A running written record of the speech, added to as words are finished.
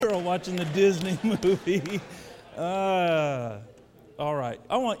watching the Disney movie. All right,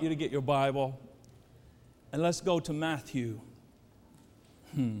 I want you to get your Bible, and let's go to Matthew.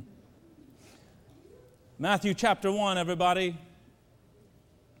 Matthew chapter 1, everybody.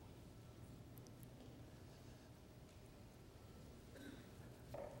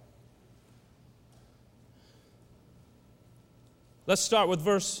 Let's start with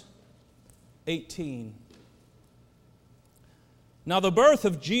verse 18. Now the birth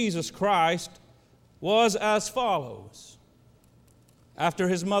of Jesus Christ was as follows. After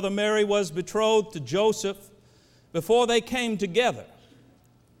his mother Mary was betrothed to Joseph, before they came together,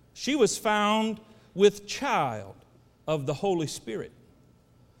 she was found with child of the Holy Spirit.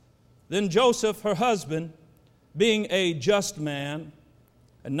 Then Joseph, her husband, being a just man,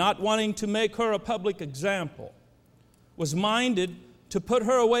 and not wanting to make her a public example, was minded to put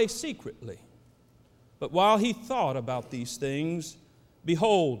her away secretly. But while he thought about these things,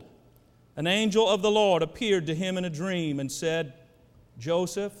 behold, an angel of the Lord appeared to him in a dream and said,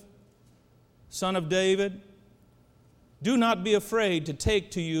 Joseph, son of David, do not be afraid to take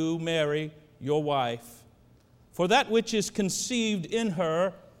to you Mary, your wife, for that which is conceived in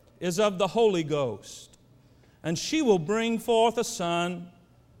her is of the Holy Ghost. And she will bring forth a son,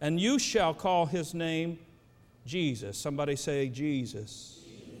 and you shall call his name Jesus. Somebody say Jesus.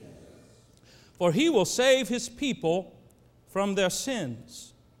 For he will save his people from their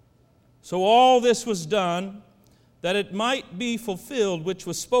sins. So all this was done that it might be fulfilled which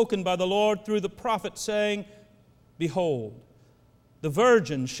was spoken by the Lord through the prophet, saying, Behold, the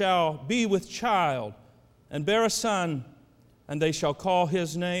virgin shall be with child and bear a son, and they shall call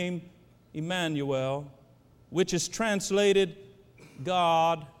his name Emmanuel, which is translated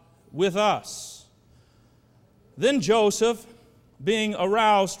God with us. Then Joseph, being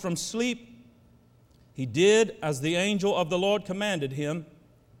aroused from sleep, he did as the angel of the Lord commanded him,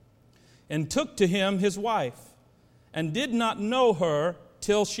 and took to him his wife, and did not know her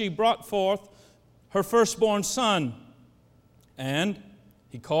till she brought forth her firstborn son, and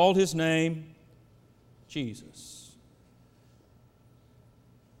he called his name Jesus.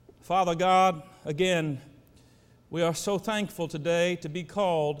 Father God, again, we are so thankful today to be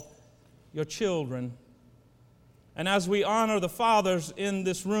called your children. And as we honor the fathers in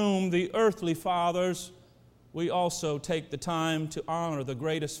this room, the earthly fathers, we also take the time to honor the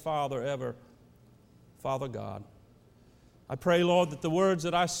greatest Father ever, Father God. I pray, Lord, that the words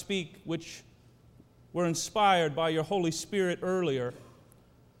that I speak, which were inspired by your Holy Spirit earlier,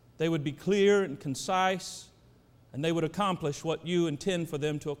 they would be clear and concise, and they would accomplish what you intend for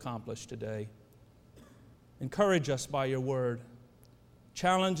them to accomplish today. Encourage us by your word.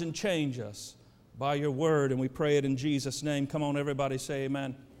 Challenge and change us by your word, and we pray it in Jesus' name. Come on, everybody, say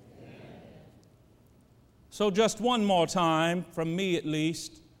amen. Amen. So just one more time, from me at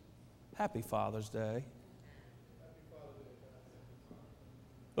least, Happy Father's Day.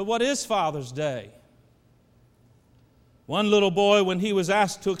 But what is Father's Day? One little boy, when he was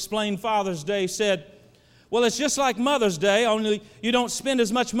asked to explain Father's Day, said, well, it's just like Mother's Day, only you don't spend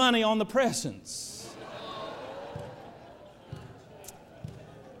as much money on the presents.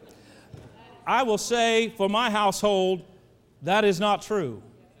 I will say, for my household, that is not true.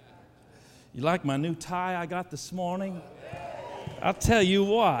 You like my new tie I got this morning? I'll tell you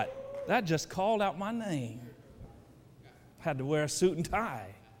what, that just called out my name. Had to wear a suit and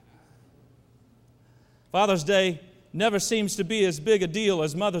tie. Father's Day never seems to be as big a deal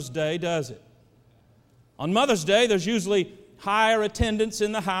as Mother's Day, does it? On Mother's Day, there's usually higher attendance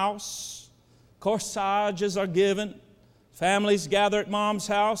in the house. Corsages are given. Families gather at Mom's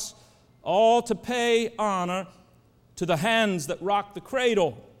house, all to pay honor to the hands that rock the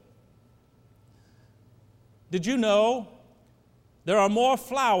cradle. Did you know there are more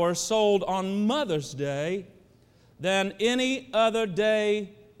flowers sold on Mother's Day than any other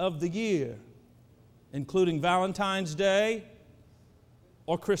day of the year, including Valentine's Day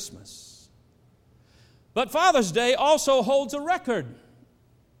or Christmas? But Father's Day also holds a record.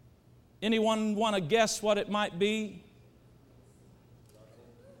 Anyone want to guess what it might be?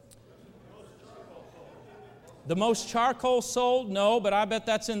 The most charcoal sold? No, but I bet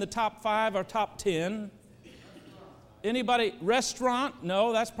that's in the top 5 or top 10. Anybody? Restaurant?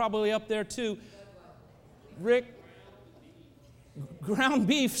 No, that's probably up there too. Rick? Ground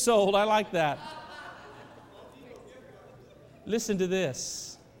beef sold. I like that. Listen to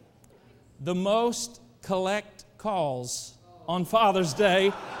this. The most collect calls on Father's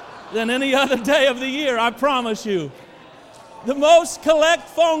Day than any other day of the year, I promise you. The most collect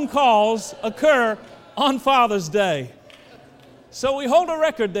phone calls occur on Father's Day. So we hold a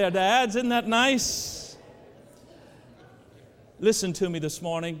record there, dads. Isn't that nice? Listen to me this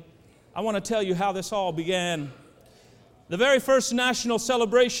morning. I want to tell you how this all began. The very first national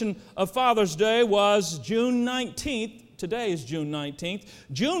celebration of Father's Day was June 19th. Today is June 19th.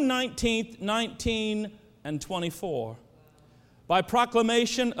 June 19th, 1924. By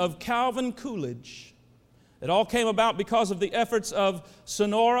proclamation of Calvin Coolidge. It all came about because of the efforts of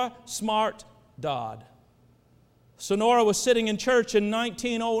Sonora Smart Dodd. Sonora was sitting in church in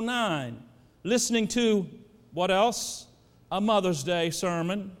 1909, listening to, what else? A Mother's Day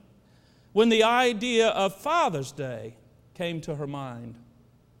sermon, when the idea of Father's Day came to her mind.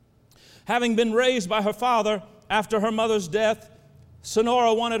 Having been raised by her father after her mother's death,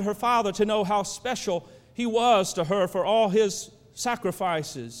 Sonora wanted her father to know how special he was to her for all his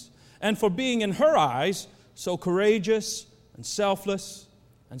sacrifices and for being, in her eyes, so courageous and selfless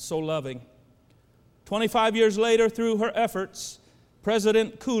and so loving. 25 years later, through her efforts,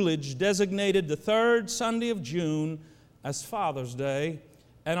 President Coolidge designated the third Sunday of June as Father's Day,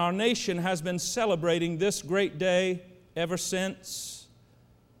 and our nation has been celebrating this great day ever since.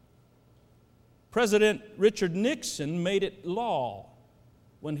 President Richard Nixon made it law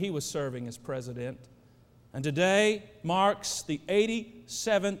when he was serving as president, and today marks the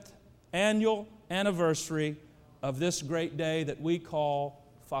 87th annual anniversary of this great day that we call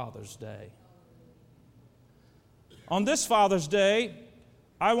Father's Day. On this Father's Day,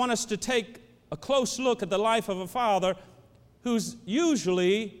 I want us to take a close look at the life of a father who's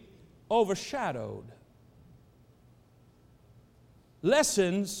usually overshadowed.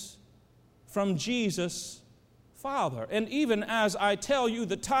 Lessons from Jesus' Father. And even as I tell you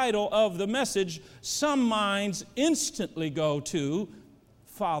the title of the message, some minds instantly go to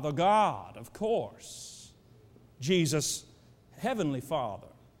Father God, of course. Jesus, Heavenly Father.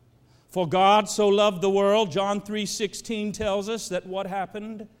 For God so loved the world, John 3:16 tells us that what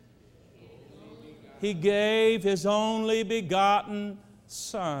happened? He gave His only begotten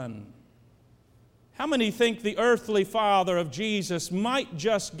Son. How many think the earthly Father of Jesus might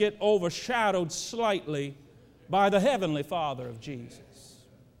just get overshadowed slightly by the Heavenly Father of Jesus?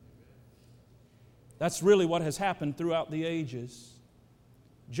 That's really what has happened throughout the ages.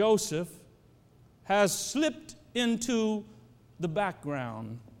 Joseph has slipped into the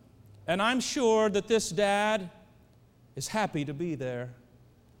background. And I'm sure that this dad is happy to be there.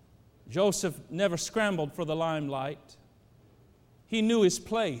 Joseph never scrambled for the limelight. He knew his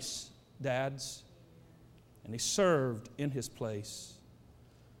place, dads, and he served in his place.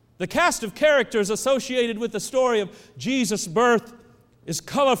 The cast of characters associated with the story of Jesus' birth is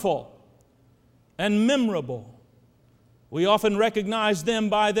colorful and memorable. We often recognize them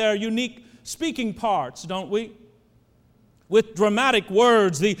by their unique speaking parts, don't we? With dramatic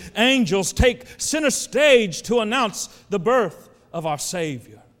words, the angels take center stage to announce the birth of our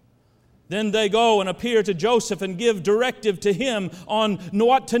Savior. Then they go and appear to Joseph and give directive to him on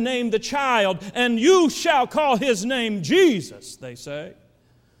what to name the child. And you shall call his name Jesus, they say.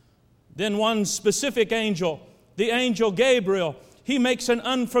 Then one specific angel, the angel Gabriel, he makes an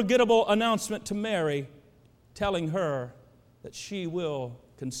unforgettable announcement to Mary, telling her that she will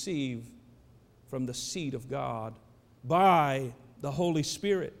conceive from the seed of God by the Holy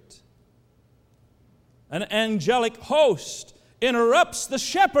Spirit. An angelic host interrupts the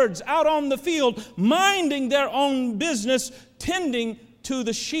shepherds out on the field, minding their own business, tending to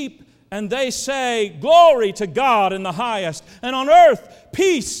the sheep, and they say, "Glory to God in the highest, and on earth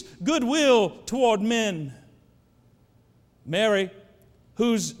peace, goodwill toward men." Mary,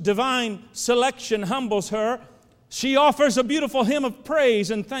 whose divine selection humbles her, she offers a beautiful hymn of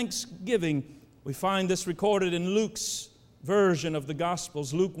praise and thanksgiving. We find this recorded in Luke's version of the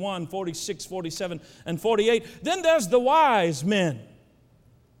Gospels, Luke 1, 46, 47, and 48. Then there's the wise men.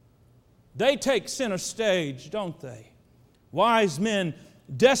 They take center stage, don't they? Wise men,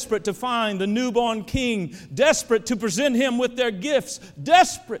 desperate to find the newborn king, desperate to present him with their gifts,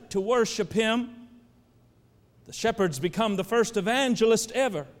 desperate to worship him. The shepherds become the first evangelist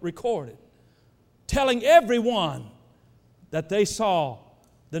ever recorded, telling everyone that they saw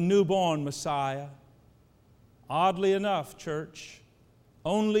the newborn Messiah. Oddly enough, church,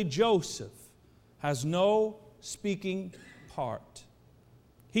 only Joseph has no speaking part.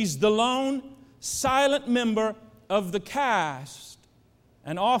 He's the lone, silent member of the cast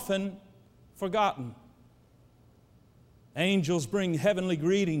and often forgotten. Angels bring heavenly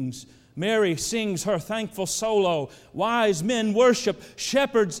greetings. Mary sings her thankful solo. Wise men worship.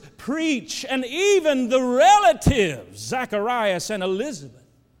 Shepherds preach. And even the relatives, Zacharias and Elizabeth,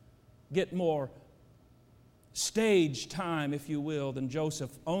 get more stage time, if you will, than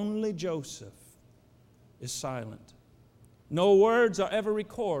Joseph. Only Joseph is silent. No words are ever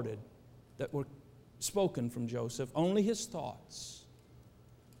recorded that were spoken from Joseph, only his thoughts.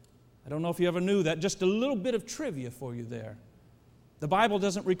 don't know if you ever knew that. Just a little bit of trivia for you there. The Bible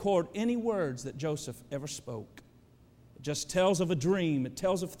doesn't record any words that Joseph ever spoke. It just tells of a dream. It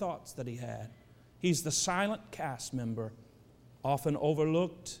tells of thoughts that he had. He's the silent cast member, often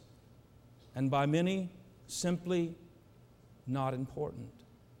overlooked, and by many simply not important.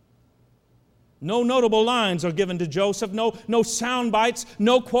 No notable lines are given to Joseph, no sound bites,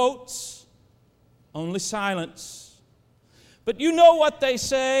 no quotes, only silence. But you know what they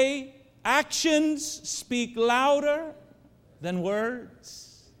say, actions speak louder than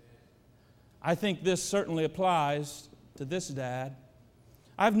words. I think this certainly applies to this dad.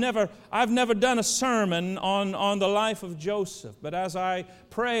 I've never done a sermon on the life of Joseph, but as I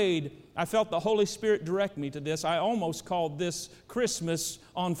prayed, I felt the Holy Spirit direct me to this. I almost called this Christmas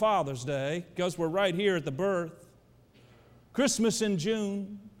on Father's Day, because we're right here at the birth. Christmas in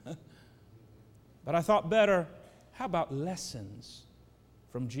June. But I thought better, how about lessons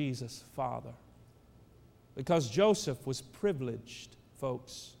from Jesus' father? Because Joseph was privileged,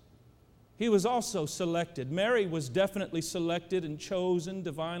 folks. He was also selected. Mary was definitely selected and chosen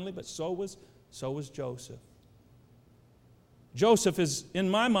divinely, but so was Joseph. Joseph is, in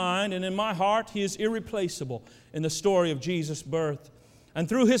my mind and in my heart, he is irreplaceable in the story of Jesus' birth. And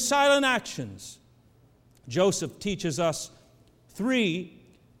through his silent actions, Joseph teaches us 3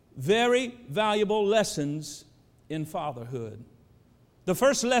 very valuable lessons in fatherhood. The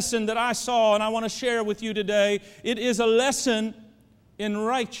first lesson that I saw and I want to share with you today, it is a lesson in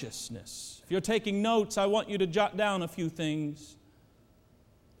righteousness. If you're taking notes, I want you to jot down a few things.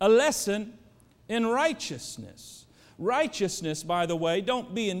 A lesson in righteousness. Righteousness, by the way,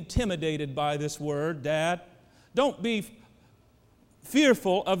 don't be intimidated by this word, Dad. Don't be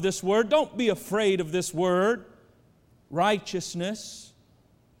fearful of this word. Don't be afraid of this word. Righteousness.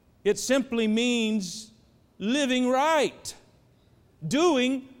 It simply means living right,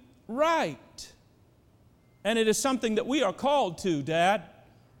 doing right. And it is something that we are called to, Dad.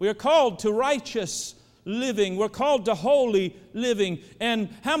 We are called to righteous living. We're called to holy living. And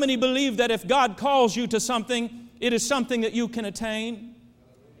how many believe that if God calls you to something, it is something that you can attain?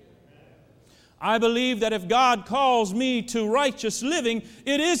 I believe that if God calls me to righteous living,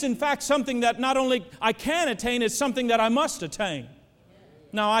 it is in fact something that not only I can attain, it's something that I must attain.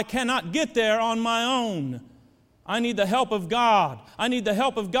 Now, I cannot get there on my own. I need the help of God. I need the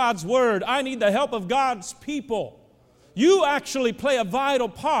help of God's Word. I need the help of God's people. You actually play a vital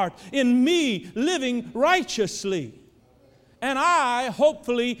part in me living righteously. And I,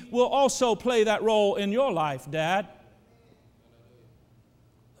 hopefully, will also play that role in your life, Dad.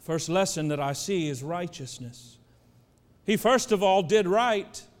 The first lesson that I see is righteousness. He first of all did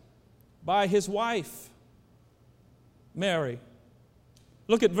right by his wife, Mary.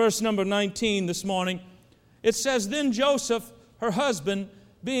 Look at verse number 19 this morning. It says, then Joseph, her husband,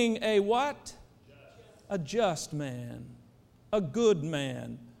 being a what? A just man, a good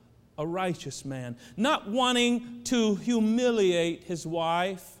man, a righteous man, not wanting to humiliate his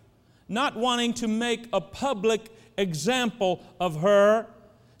wife, not wanting to make a public example of her,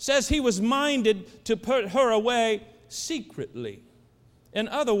 says he was minded to put her away secretly. In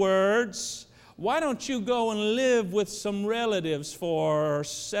other words, why don't you go and live with some relatives for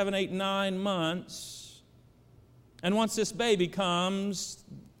 7, 8, 9 months? And once this baby comes,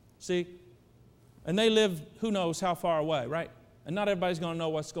 see, and they live who knows how far away, right? And not everybody's going to know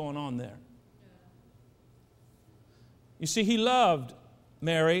what's going on there. You see, he loved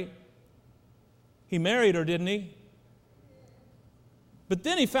Mary. He married her, didn't he? But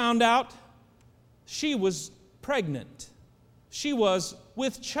then he found out she was pregnant. She was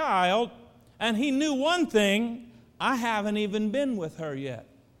with child. And he knew one thing, I haven't even been with her yet.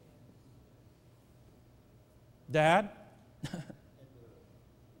 Dad,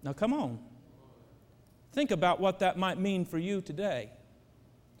 now come on. Think about what that might mean for you today.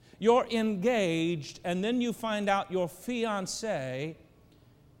 You're engaged, and then you find out your fiancé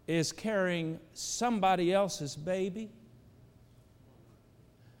is carrying somebody else's baby.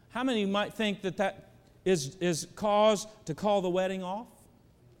 How many might think that is cause to call the wedding off?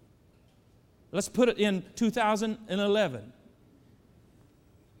 Let's put it in 2011.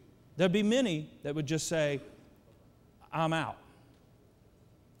 There'd be many that would just say, I'm out.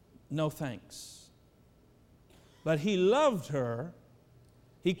 No thanks. But he loved her.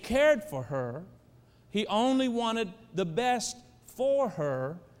 He cared for her. He only wanted the best for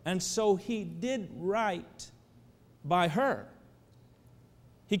her, and so he did right by her.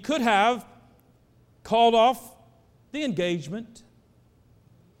 He could have called off the engagement.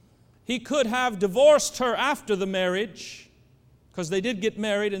 He could have divorced her after the marriage, because they did get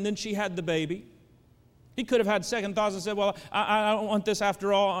married and then she had the baby. He could have had second thoughts and said, well, I don't want this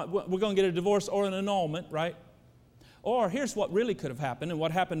after all. We're going to get a divorce or an annulment, right? Or here's what really could have happened and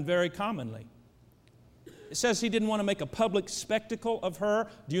what happened very commonly. It says he didn't want to make a public spectacle of her.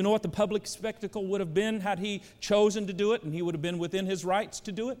 Do you know what the public spectacle would have been had he chosen to do it and he would have been within his rights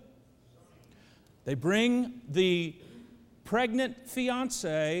to do it? They bring the pregnant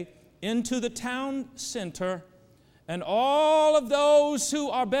fiancée into the town center, and all of those who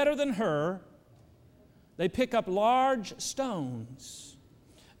are better than her, they pick up large stones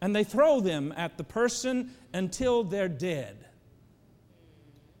and they throw them at the person until they're dead.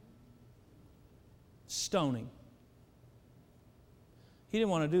 Stoning. He didn't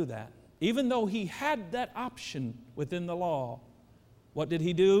want to do that. Even though he had that option within the law, what did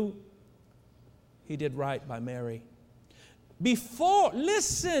he do? He did right by Mary.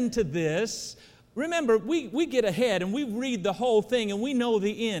 Listen to this. Remember, we get ahead and we read the whole thing and we know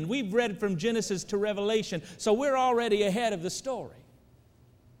the end. We've read from Genesis to Revelation, so we're already ahead of the story.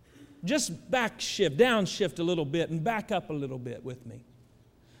 Just downshift a little bit and back up a little bit with me.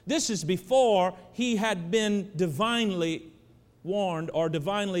 This is before he had been divinely warned or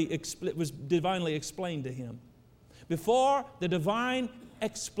was divinely explained to him. Before the divine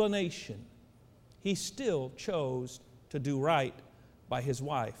explanation, he still chose to do right by his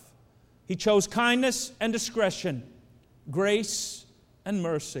wife. He chose kindness and discretion, grace and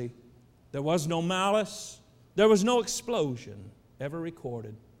mercy. There was no malice. There was no explosion ever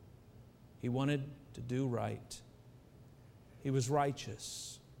recorded. He wanted to do right. He was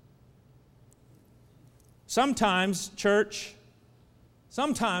righteous. Sometimes, church,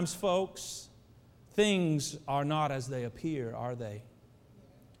 folks, things are not as they appear, are they?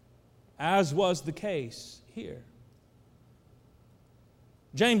 As was the case here.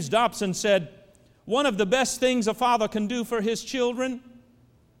 James Dobson said, one of the best things a father can do for his children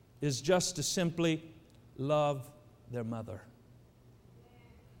is just to simply love their mother.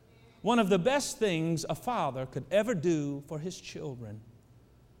 One of the best things a father could ever do for his children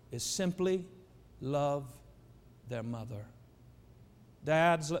is simply love their mother.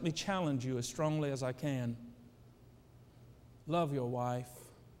 Dads, let me challenge you as strongly as I can. Love your wife.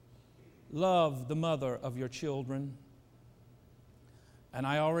 Love the mother of your children. And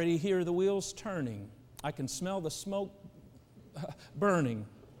I already hear the wheels turning. I can smell the smoke burning.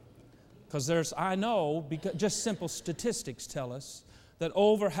 Because just simple statistics tell us that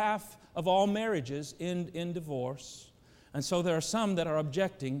over half of all marriages end in divorce. And so there are some that are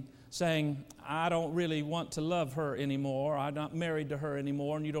objecting, saying, I don't really want to love her anymore. I'm not married to her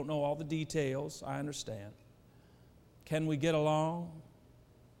anymore, and you don't know all the details. I understand. Can we get along?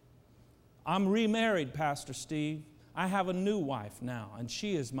 I'm remarried, Pastor Steve. I have a new wife now, and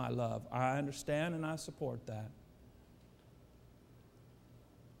she is my love. I understand and I support that.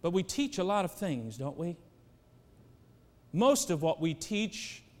 But we teach a lot of things, don't we? Most of what we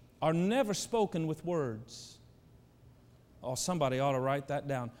teach are never spoken with words. Oh, somebody ought to write that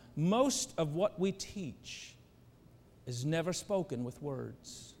down. Most of what we teach is never spoken with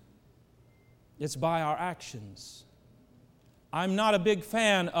words. It's by our actions. I'm not a big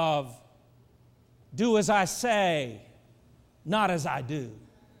fan of do as I say, not as I do.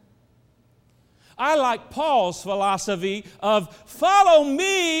 I like Paul's philosophy of follow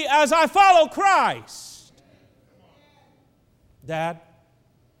me as I follow Christ. Dad,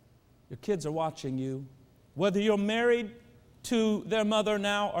 your kids are watching you. Whether you're married to their mother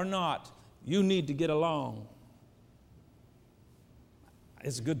now or not, you need to get along.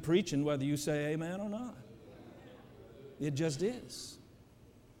 It's good preaching whether you say amen or not. It just is.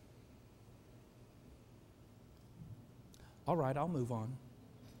 All right, I'll move on.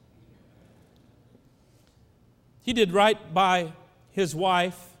 He did right by his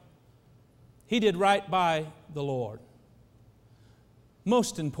wife. He did right by the Lord.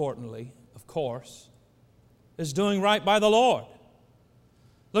 Most importantly, of course, is doing right by the Lord.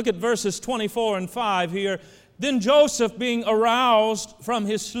 Look at verses 24 and 5 here. Then Joseph, being aroused from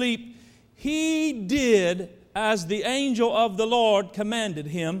his sleep, he did as the angel of the Lord commanded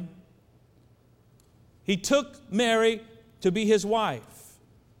him. He took Mary to be his wife.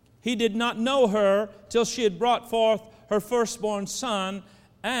 He did not know her till she had brought forth her firstborn son,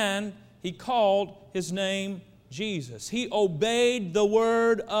 and he called his name Jesus. He obeyed the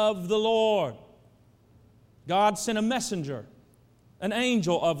word of the Lord. God sent a messenger, an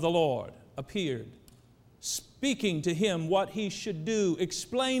angel of the Lord appeared, speaking to him what he should do,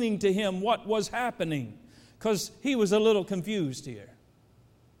 explaining to him what was happening, because he was a little confused here.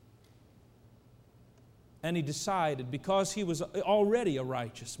 And he decided, because he was already a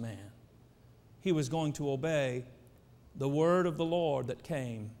righteous man, he was going to obey the word of the Lord that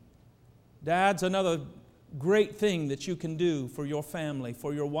came. Dads, another great thing that you can do for your family,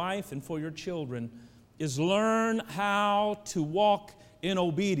 for your wife, and for your children is learn how to walk in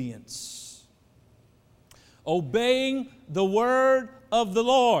obedience. Obeying the word of the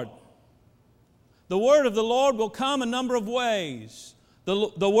Lord. The word of the Lord will come a number of ways.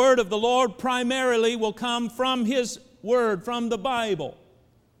 The word of the Lord primarily will come from His word, from the Bible.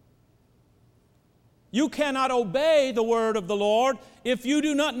 You cannot obey the word of the Lord if you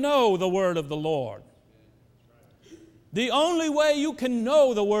do not know the word of the Lord. The only way you can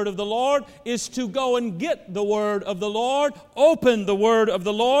know the word of the Lord is to go and get the word of the Lord, open the word of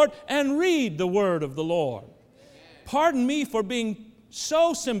the Lord, and read the word of the Lord. Pardon me for being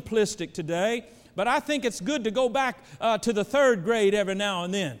so simplistic today, but I think it's good to go back to the third grade every now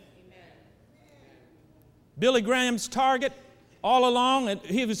and then. Billy Graham's target all along, and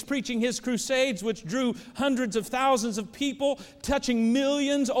he was preaching his crusades, which drew hundreds of thousands of people, touching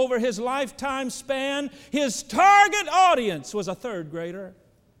millions over his lifetime span. His target audience was a third grader,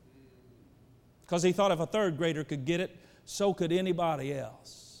 because he thought if a third grader could get it, so could anybody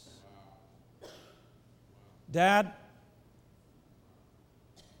else. Dad,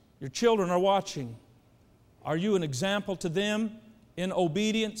 your children are watching. Are you an example to them in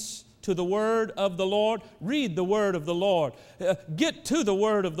obedience to the word of the Lord? Read the word of the Lord. Get to the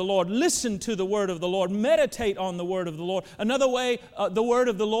word of the Lord. Listen to the word of the Lord. Meditate on the word of the Lord. Another way the word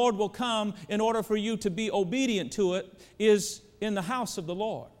of the Lord will come in order for you to be obedient to it is in the house of the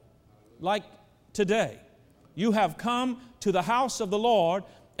Lord. Like today, you have come to the house of the Lord,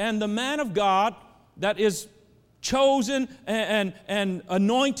 and the man of God that is chosen and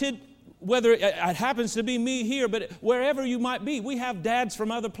anointed, whether it happens to be me here, but wherever you might be, we have dads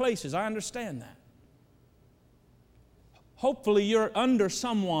from other places. I understand that. Hopefully you're under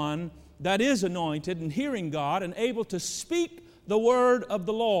someone that is anointed and hearing God and able to speak the word of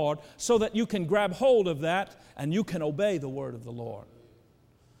the Lord so that you can grab hold of that and you can obey the word of the Lord.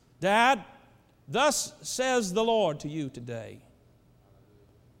 Dad, thus says the Lord to you today.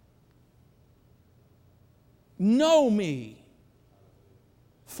 Know me.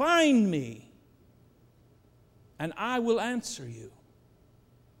 Find me, and I will answer you.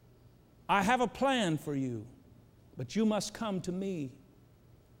 I have a plan for you, but you must come to me.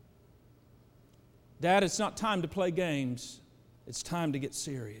 Dad, it's not time to play games. It's time to get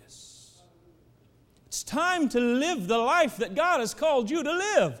serious. It's time to live the life that God has called you to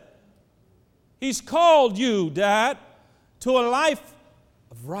live. He's called you, Dad, to a life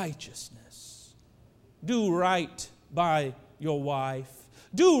of righteousness. Do right by your wife.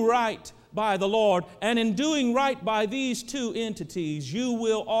 Do right by the Lord, and in doing right by these two entities, you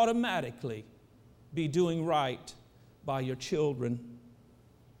will automatically be doing right by your children.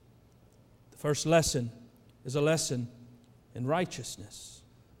 The first lesson is a lesson in righteousness.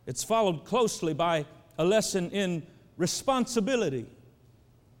 It's followed closely by a lesson in responsibility.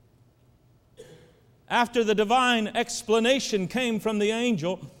 After the divine explanation came from the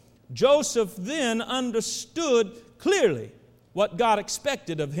angel, Joseph then understood clearly what God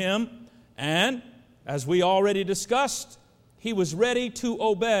expected of him, and, as we already discussed, he was ready to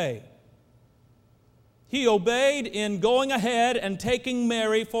obey. He obeyed in going ahead and taking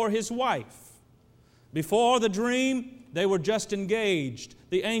Mary for his wife. Before the dream, they were just engaged.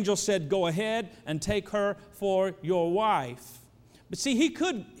 The angel said, "Go ahead and take her for your wife." But see, he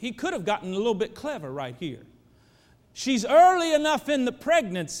could have gotten a little bit clever right here. She's early enough in the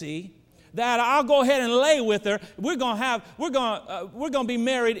pregnancy that I'll go ahead and lay with her. We're going to be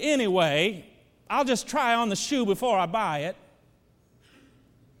married anyway. I'll just try on the shoe before I buy it.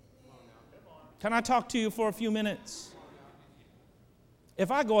 Can I talk to you for a few minutes?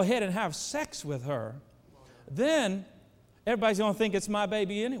 If I go ahead and have sex with her, then everybody's going to think it's my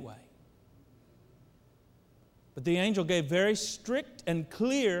baby anyway. But the angel gave very strict and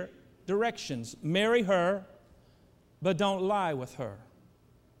clear directions. Marry her, but don't lie with her.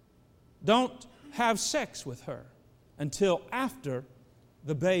 Don't have sex with her until after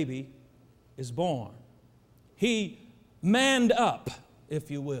the baby is born. He manned up,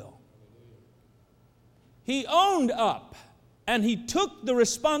 if you will. He owned up, and he took the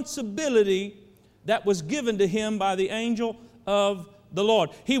responsibility that was given to him by the angel of the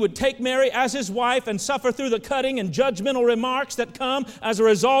Lord. He would take Mary as his wife and suffer through the cutting and judgmental remarks that come as a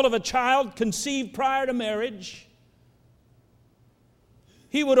result of a child conceived prior to marriage.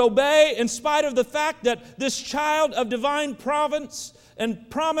 He would obey in spite of the fact that this child of divine providence and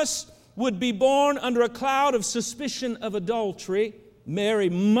promise would be born under a cloud of suspicion of adultery. Mary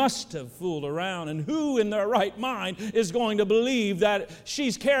must have fooled around, and who in their right mind is going to believe that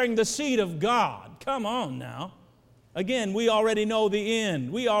she's carrying the seed of God? Come on now. Again, we already know the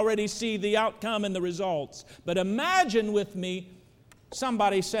end. We already see the outcome and the results. But imagine with me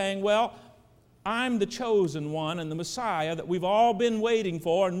somebody saying, well, I'm the chosen one and the Messiah that we've all been waiting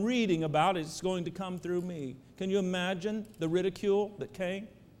for and reading about. It's going to come through me. Can you imagine the ridicule that came?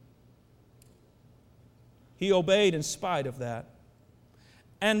 He obeyed in spite of that.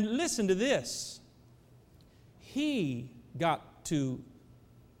 And listen to this. He got to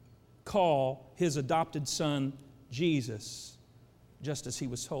call his adopted son Jesus, just as he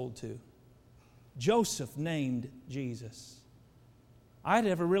was told to. Joseph named Jesus. I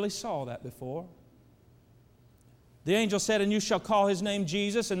never really saw that before. The angel said, and you shall call his name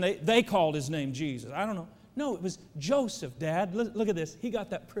Jesus, and they called his name Jesus. I don't know. No, it was Joseph, Dad. Look at this. He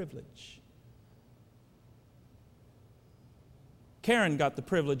got that privilege. Karen got the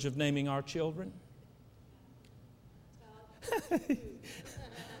privilege of naming our children.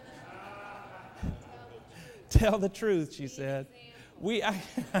 Tell the truth, she said.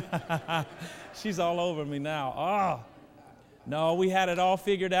 She's all over me now. Oh. No, we had it all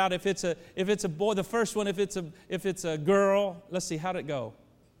figured out. If it's a boy, the first one, if it's a girl, let's see, how'd it go?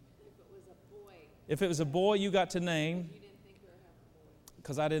 If it was a boy, you got to name.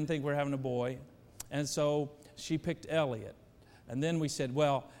 Because I didn't think we were having a boy. And so she picked Elliot. And then we said,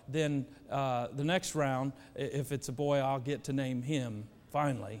 well, then the next round, if it's a boy, I'll get to name him,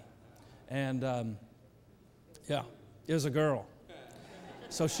 finally. And yeah, it was a girl.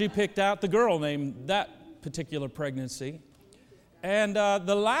 So she picked out the girl name that particular pregnancy. And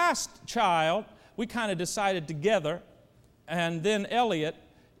the last child, we kind of decided together. And then Elliot,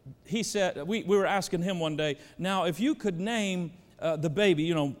 he said, we were asking him one day, now if you could name the baby,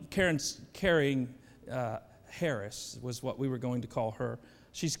 you know, Karen's carrying Harris was what we were going to call her.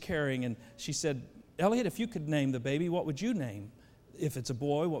 She's carrying, and she said, Elliot, if you could name the baby, what would you name? If it's a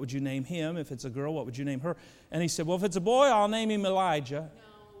boy, what would you name him? If it's a girl, what would you name her? And he said, well, if it's a boy, I'll name him Elijah.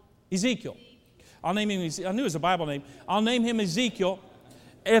 No. Ezekiel. I'll name him, I knew it was a Bible name. I'll name him Ezekiel.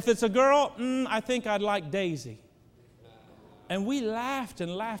 If it's a girl, I think I'd like Daisy. And we laughed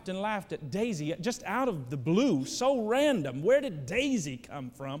and laughed and laughed at Daisy, just out of the blue, so random. Where did Daisy come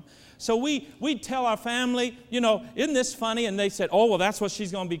from? So we'd tell our family, you know, isn't this funny? And they said, oh, well, that's what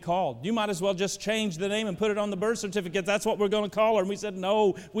she's going to be called. You might as well just change the name and put it on the birth certificate. That's what we're going to call her. And we said,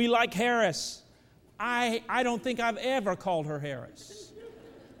 no, we like Harris. I don't think I've ever called her Harris.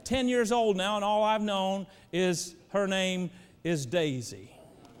 10 years old now, and all I've known is her name is Daisy.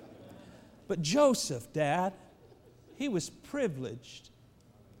 But Joseph, Dad, he was privileged.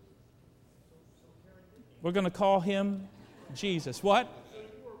 We're going to call him Jesus. What?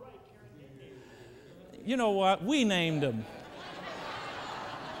 You know what? We named him.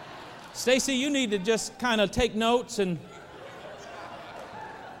 Stacy, you need to just kind of take notes, and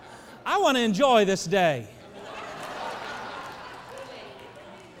I want to enjoy this day.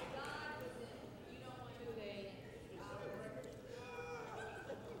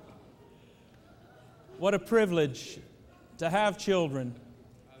 What a privilege to have children.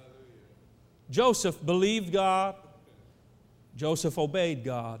 Joseph believed God. Joseph obeyed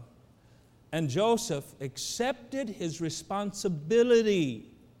God. And Joseph accepted his responsibility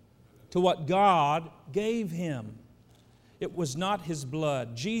to what God gave him. It was not his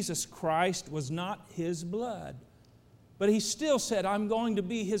blood. Jesus Christ was not his blood. But he still said, I'm going to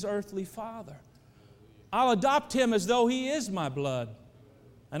be his earthly father. I'll adopt him as though he is my blood.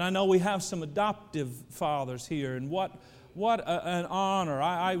 And I know we have some adoptive fathers here, and what an honor.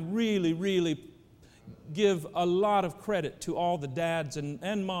 I really, really give a lot of credit to all the dads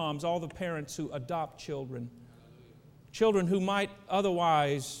and moms, all the parents who adopt children. Children who might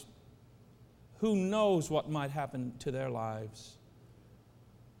otherwise, who knows what might happen to their lives.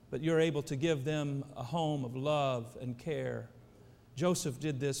 But you're able to give them a home of love and care. Joseph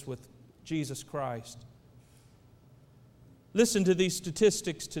did this with Jesus Christ. Listen to these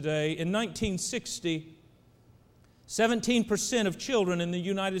statistics today. In 1960, 17% of children in the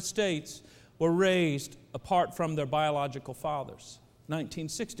United States were raised apart from their biological fathers.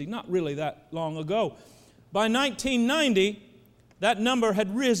 1960, not really that long ago. By 1990, that number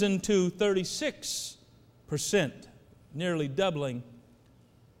had risen to 36%, nearly doubling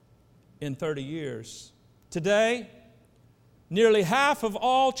in 30 years. Today, nearly half of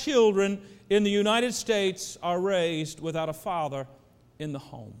all children in the United States are raised without a father in the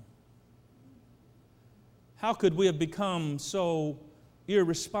home. How could we have become so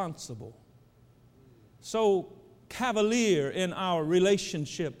irresponsible, so cavalier in our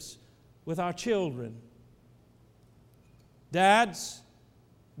relationships with our children? Dads,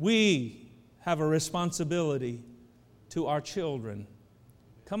 we have a responsibility to our children.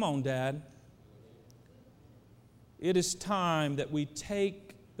 Come on, Dad. it is time that we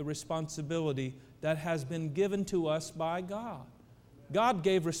take the responsibility that has been given to us by God. God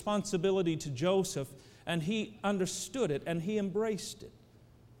gave responsibility to Joseph, and he understood it, and he embraced it.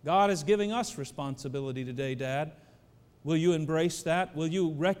 God is giving us responsibility today, Dad. Will you embrace that? Will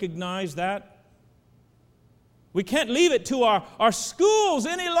you recognize that? We can't leave it to our schools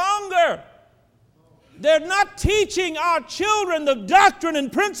any longer. They're not teaching our children the doctrine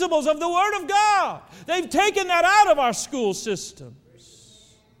and principles of the Word of God. They've taken that out of our school systems.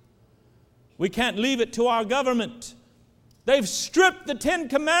 We can't leave it to our government. They've stripped the 10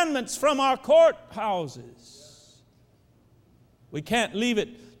 Commandments from our courthouses. We can't leave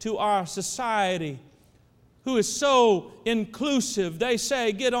it to our society, who is so inclusive. They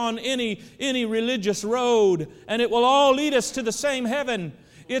say, get on any religious road and it will all lead us to the same heaven.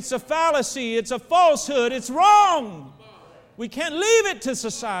 It's a fallacy. It's a falsehood. It's wrong. We can't leave it to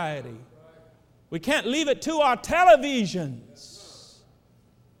society. We can't leave it to our televisions.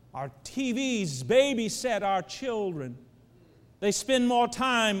 Our TVs babysit our children. They spend more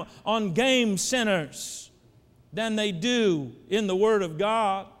time on game centers than they do in the Word of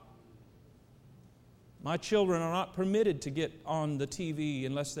God. My children are not permitted to get on the TV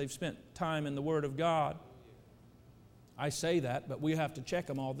unless they've spent time in the Word of God. I say that, but we have to check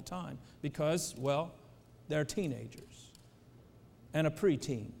them all the time because, well, they're teenagers and a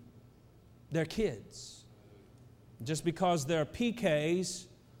preteen. They're kids. Just because they're PKs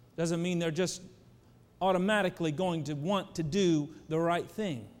doesn't mean they're just automatically going to want to do the right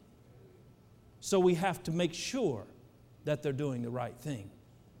thing. So we have to make sure that they're doing the right thing.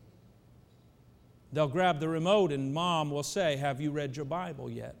 They'll grab the remote and Mom will say, have you read your Bible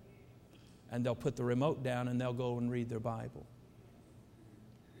yet? And they'll put the remote down and they'll go and read their Bible.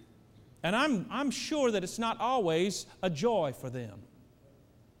 And I'm sure that it's not always a joy for them.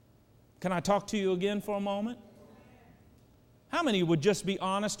 Can I talk to you again for a moment? How many would just be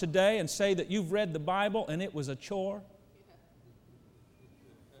honest today and say that you've read the Bible and it was a chore?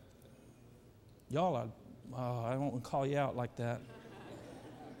 Y'all are, I won't call you out like that.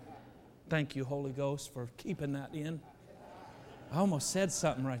 Thank you, Holy Ghost, for keeping that in. I almost said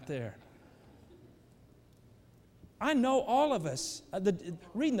something right there. I know all of us,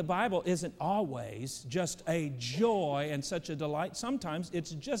 reading the Bible isn't always just a joy and such a delight. Sometimes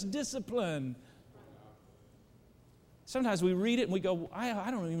it's just discipline. Sometimes we read it and we go,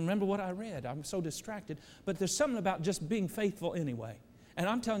 I don't even remember what I read. I'm so distracted. But there's something about just being faithful anyway. And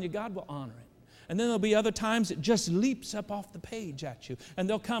I'm telling you, God will honor it. And then there'll be other times it just leaps up off the page at you. And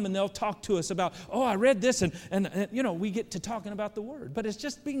they'll come and they'll talk to us about, oh, I read this. And you know, we get to talking about the Word. But it's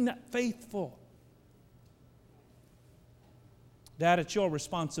just being that faithful. Dad, it's your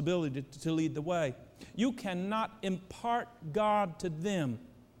responsibility to lead the way. You cannot impart God to them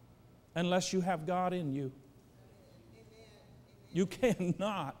unless you have God in you. You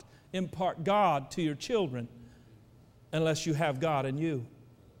cannot impart God to your children unless you have God in you.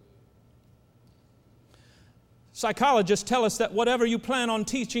 Psychologists tell us that whatever you plan on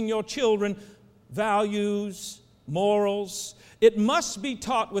teaching your children, values, morals, it must be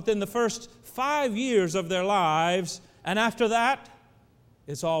taught within the first 5 years of their lives, and after that,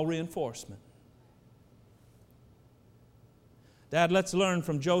 it's all reinforcement. Dad, let's learn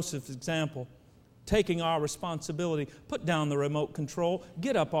from Joseph's example. Taking our responsibility, put down the remote control,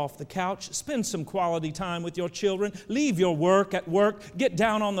 get up off the couch, spend some quality time with your children, leave your work at work, get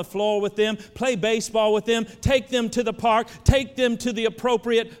down on the floor with them, play baseball with them, take them to the park, take them to the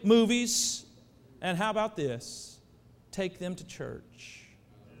appropriate movies, and how about this? Take them to church.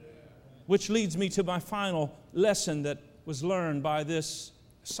 Which leads me to my final lesson that was learned by this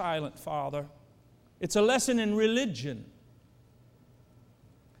silent father. It's a lesson in religion.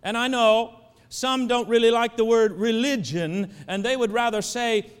 And I know some don't really like the word religion, and they would rather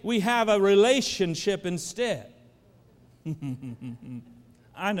say we have a relationship instead.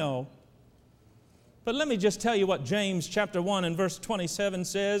 I know. But let me just tell you what James chapter 1 and verse 27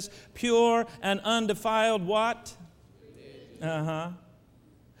 says. Pure and undefiled what?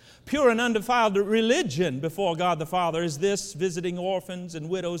 Pure and undefiled religion before God the Father is this: visiting orphans and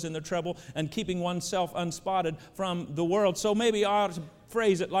widows in their trouble and keeping oneself unspotted from the world. So maybe I ought to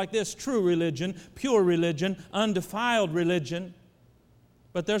phrase it like this: true religion, pure religion, undefiled religion.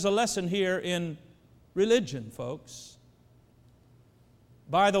 But there's a lesson here in religion, folks.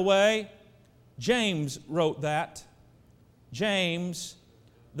 By the way, James wrote that. James,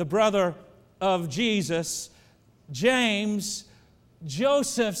 the brother of Jesus. James,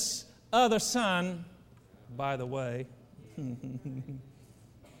 Joseph's other son, by the way.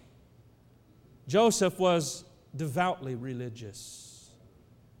 Joseph was devoutly religious.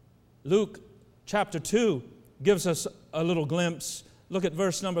 Luke chapter 2, gives us a little glimpse. Look at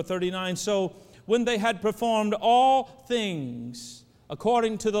verse number 39. So when they had performed all things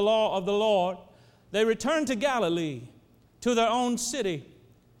according to the law of the Lord, they returned to Galilee, to their own city,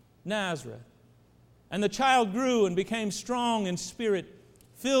 Nazareth. And the child grew and became strong in spirit,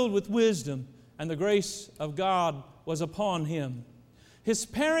 filled with wisdom, and the grace of God was upon him. His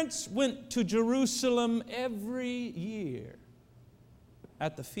parents went to Jerusalem every year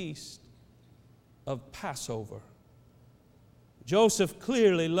at the feast of Passover. Joseph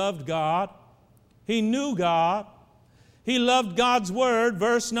clearly loved God. He knew God. He loved God's word,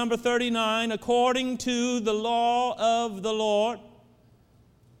 verse number 39, according to the law of the Lord.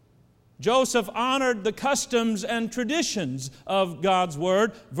 Joseph honored the customs and traditions of God's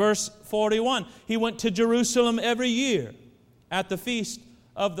word, verse 41. He went to Jerusalem every year at the feast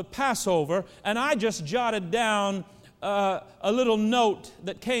of the Passover, and I just jotted down a little note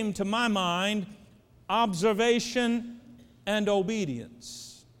that came to my mind: observation and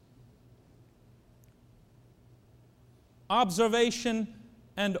obedience. Observation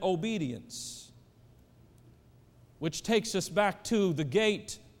and obedience, which takes us back to the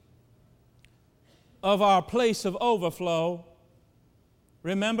gate of our place of overflow.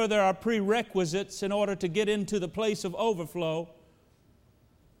 Remember, there are prerequisites in order to get into the place of overflow: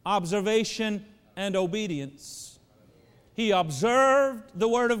 observation and obedience. He observed the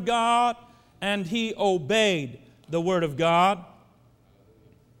Word of God and he obeyed the Word of God.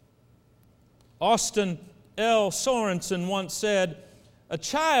 Austin L. Sorensen once said, "A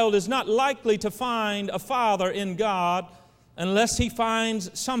child is not likely to find a father in God unless he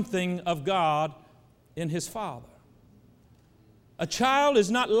finds something of God in his father." A child is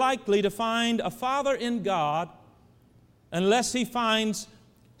not likely to find a father in God unless he finds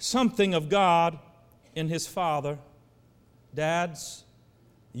something of God in his father. Dads,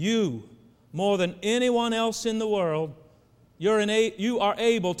 you, more than anyone else in the world, you are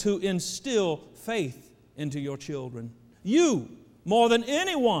able to instill faith into your children. You, more than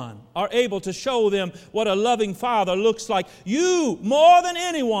anyone, are able to show them what a loving father looks like. You, more than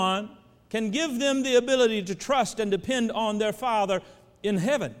anyone, can give them the ability to trust and depend on their Father in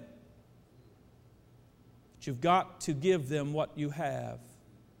heaven. But you've got to give them what you have.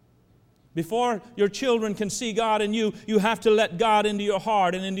 Before your children can see God in you, you have to let God into your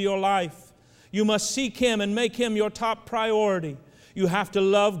heart and into your life. You must seek Him and make Him your top priority. You have to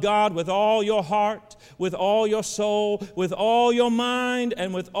love God with all your heart, with all your soul, with all your mind,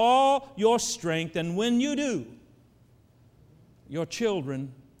 and with all your strength. And when you do, your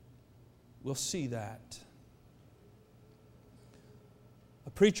children will see that. A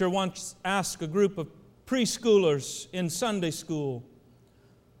preacher once asked a group of preschoolers in Sunday school,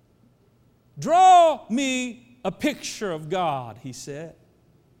 "Draw me a picture of God," he said.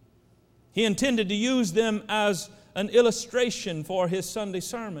 He intended to use them as an illustration for his Sunday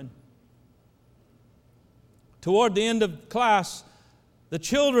sermon. Toward the end of class, the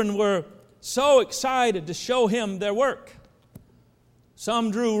children were so excited to show him their work.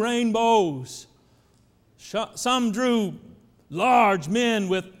 Some drew rainbows. Some drew large men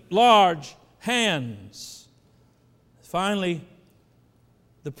with large hands. Finally,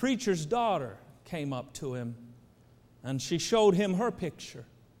 the preacher's daughter came up to him and she showed him her picture.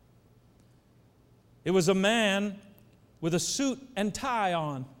 It was a man with a suit and tie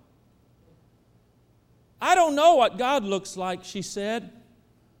on. "I don't know what God looks like," she said,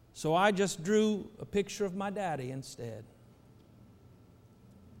 "so I just drew a picture of my daddy instead."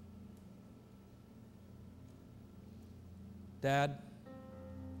 Dad,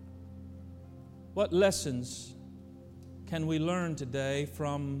 what lessons can we learn today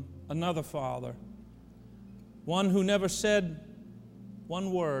from another father? One who never said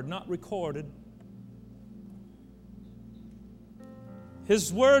one word, not recorded.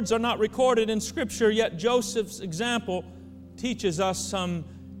 His words are not recorded in Scripture, yet Joseph's example teaches us some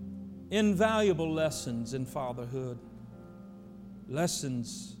invaluable lessons in fatherhood,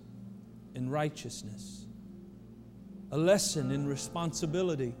 lessons in righteousness, a lesson in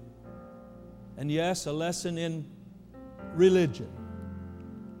responsibility, and yes, a lesson in religion,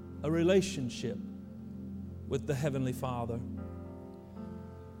 a relationship with the Heavenly Father.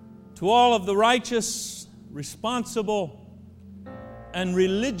 To all of the righteous, responsible, and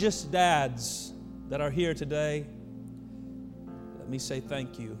religious dads that are here today, let me say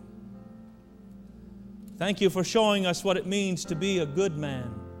thank you. Thank you for showing us what it means to be a good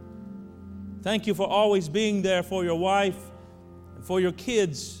man. Thank you for always being there for your wife and for your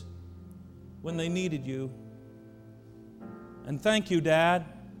kids when they needed you. And thank you, Dad,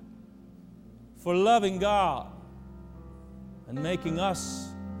 for loving God and making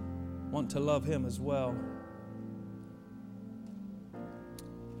us want to love Him as well.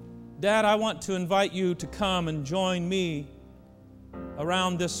 Dad, I want to invite you to come and join me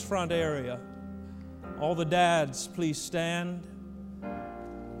around this front area. All the dads, please stand.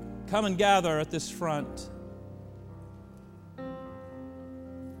 Come and gather at this front.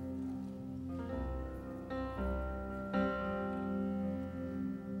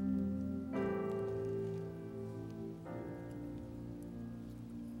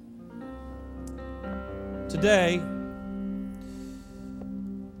 Today,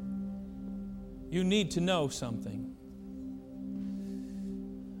 you need to know something.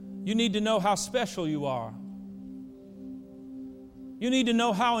 You need to know how special you are. You need to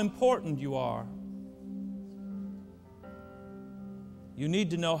know how important you are. You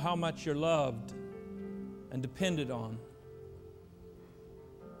need to know how much you're loved and depended on.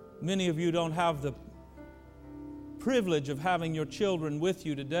 Many of you don't have the privilege of having your children with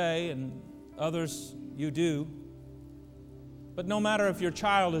you today, and others you do. But no matter if your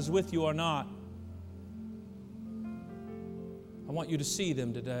child is with you or not, I want you to see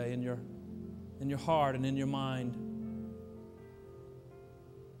them today in your heart and in your mind,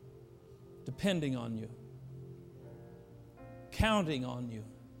 depending on you, counting on you,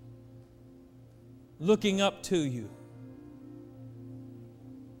 looking up to you,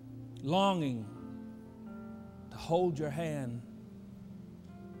 longing to hold your hand,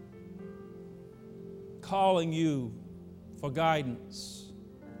 calling you for guidance,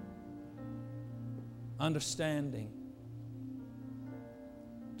 understanding,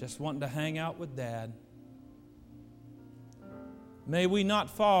 just wanting to hang out with Dad. May we not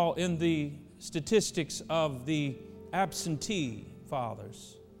fall in the statistics of the absentee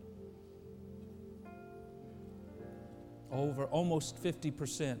fathers. Over almost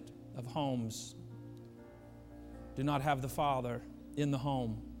 50% of homes do not have the father in the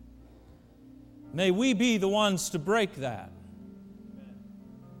home. May we be the ones to break that,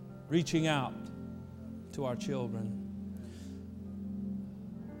 reaching out to our children.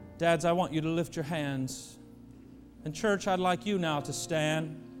 Dads, I want you to lift your hands. And church, I'd like you now to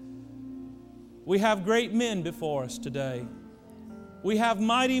stand. We have great men before us today. We have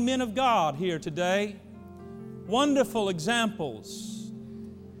mighty men of God here today. Wonderful examples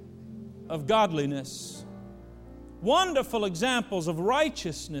of godliness. Wonderful examples of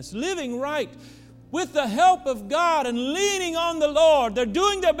righteousness, living right with the help of God and leaning on the Lord. They're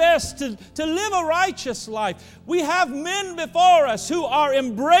doing their best to live a righteous life. We have men before us who are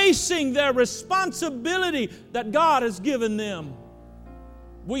embracing their responsibility that God has given them.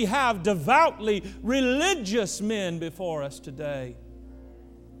 We have devoutly religious men before us today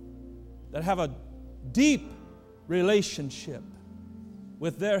that have a deep relationship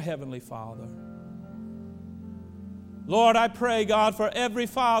with their Heavenly Father. Lord, I pray, God, for every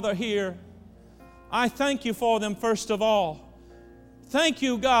father here. I thank you for them, first of all. Thank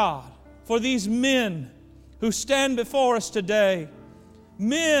you, God, for these men who stand before us today.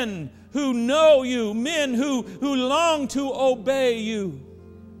 Men who know you, men who long to obey you.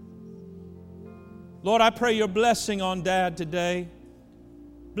 Lord, I pray your blessing on Dad today.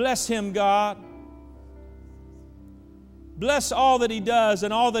 Bless him, God. Bless all that he does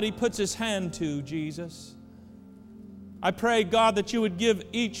and all that he puts his hand to, Jesus. I pray, God, that you would give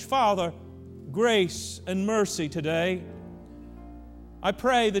each father grace and mercy today. I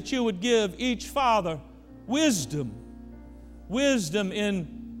pray that you would give each father wisdom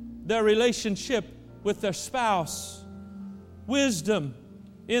in their relationship with their spouse, wisdom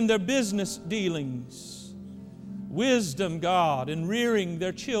in their business dealings, wisdom, God, in rearing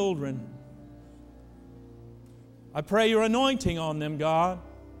their children. I pray your anointing on them, God.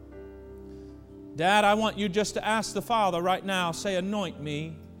 Dad, I want you just to ask the Father right now, say, anoint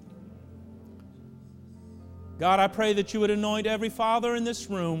me. God, I pray that you would anoint every father in this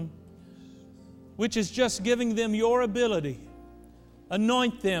room, which is just giving them your ability.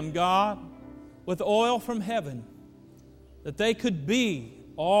 Anoint them, God, with oil from heaven, that they could be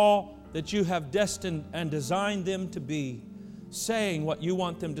all that you have destined and designed them to be, saying what you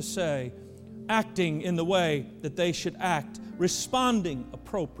want them to say, acting in the way that they should act, responding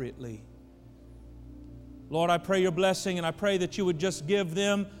appropriately. Lord, I pray your blessing, and I pray that you would just give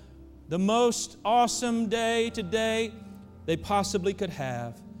them the most awesome day today they possibly could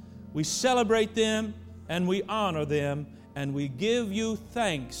have. We celebrate them and we honor them and we give you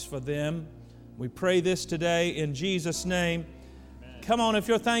thanks for them. We pray this today in Jesus' name. Amen. Come on, if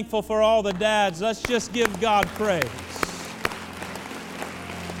you're thankful for all the dads, let's just give God praise.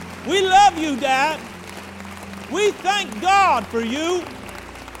 We love you, Dad. We thank God for you.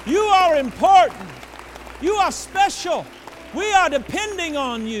 You are important. You are special. We are depending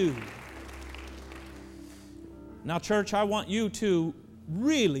on you. Now, church, I want you to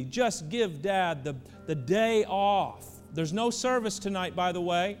really just give Dad the day off. There's no service tonight, by the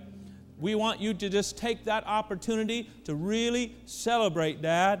way. We want you to just take that opportunity to really celebrate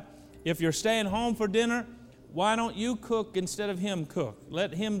Dad. If you're staying home for dinner, why don't you cook instead of him cook?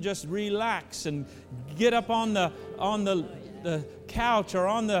 Let him just relax and get up on the couch or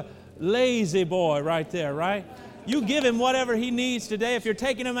on the lazy boy right there, right? You give him whatever he needs today. If you're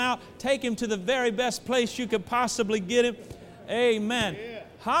taking him out, take him to the very best place you could possibly get him. Amen. Yeah.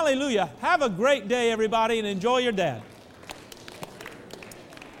 Hallelujah. Have a great day, everybody, and enjoy your dad.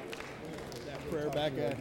 That prayer back at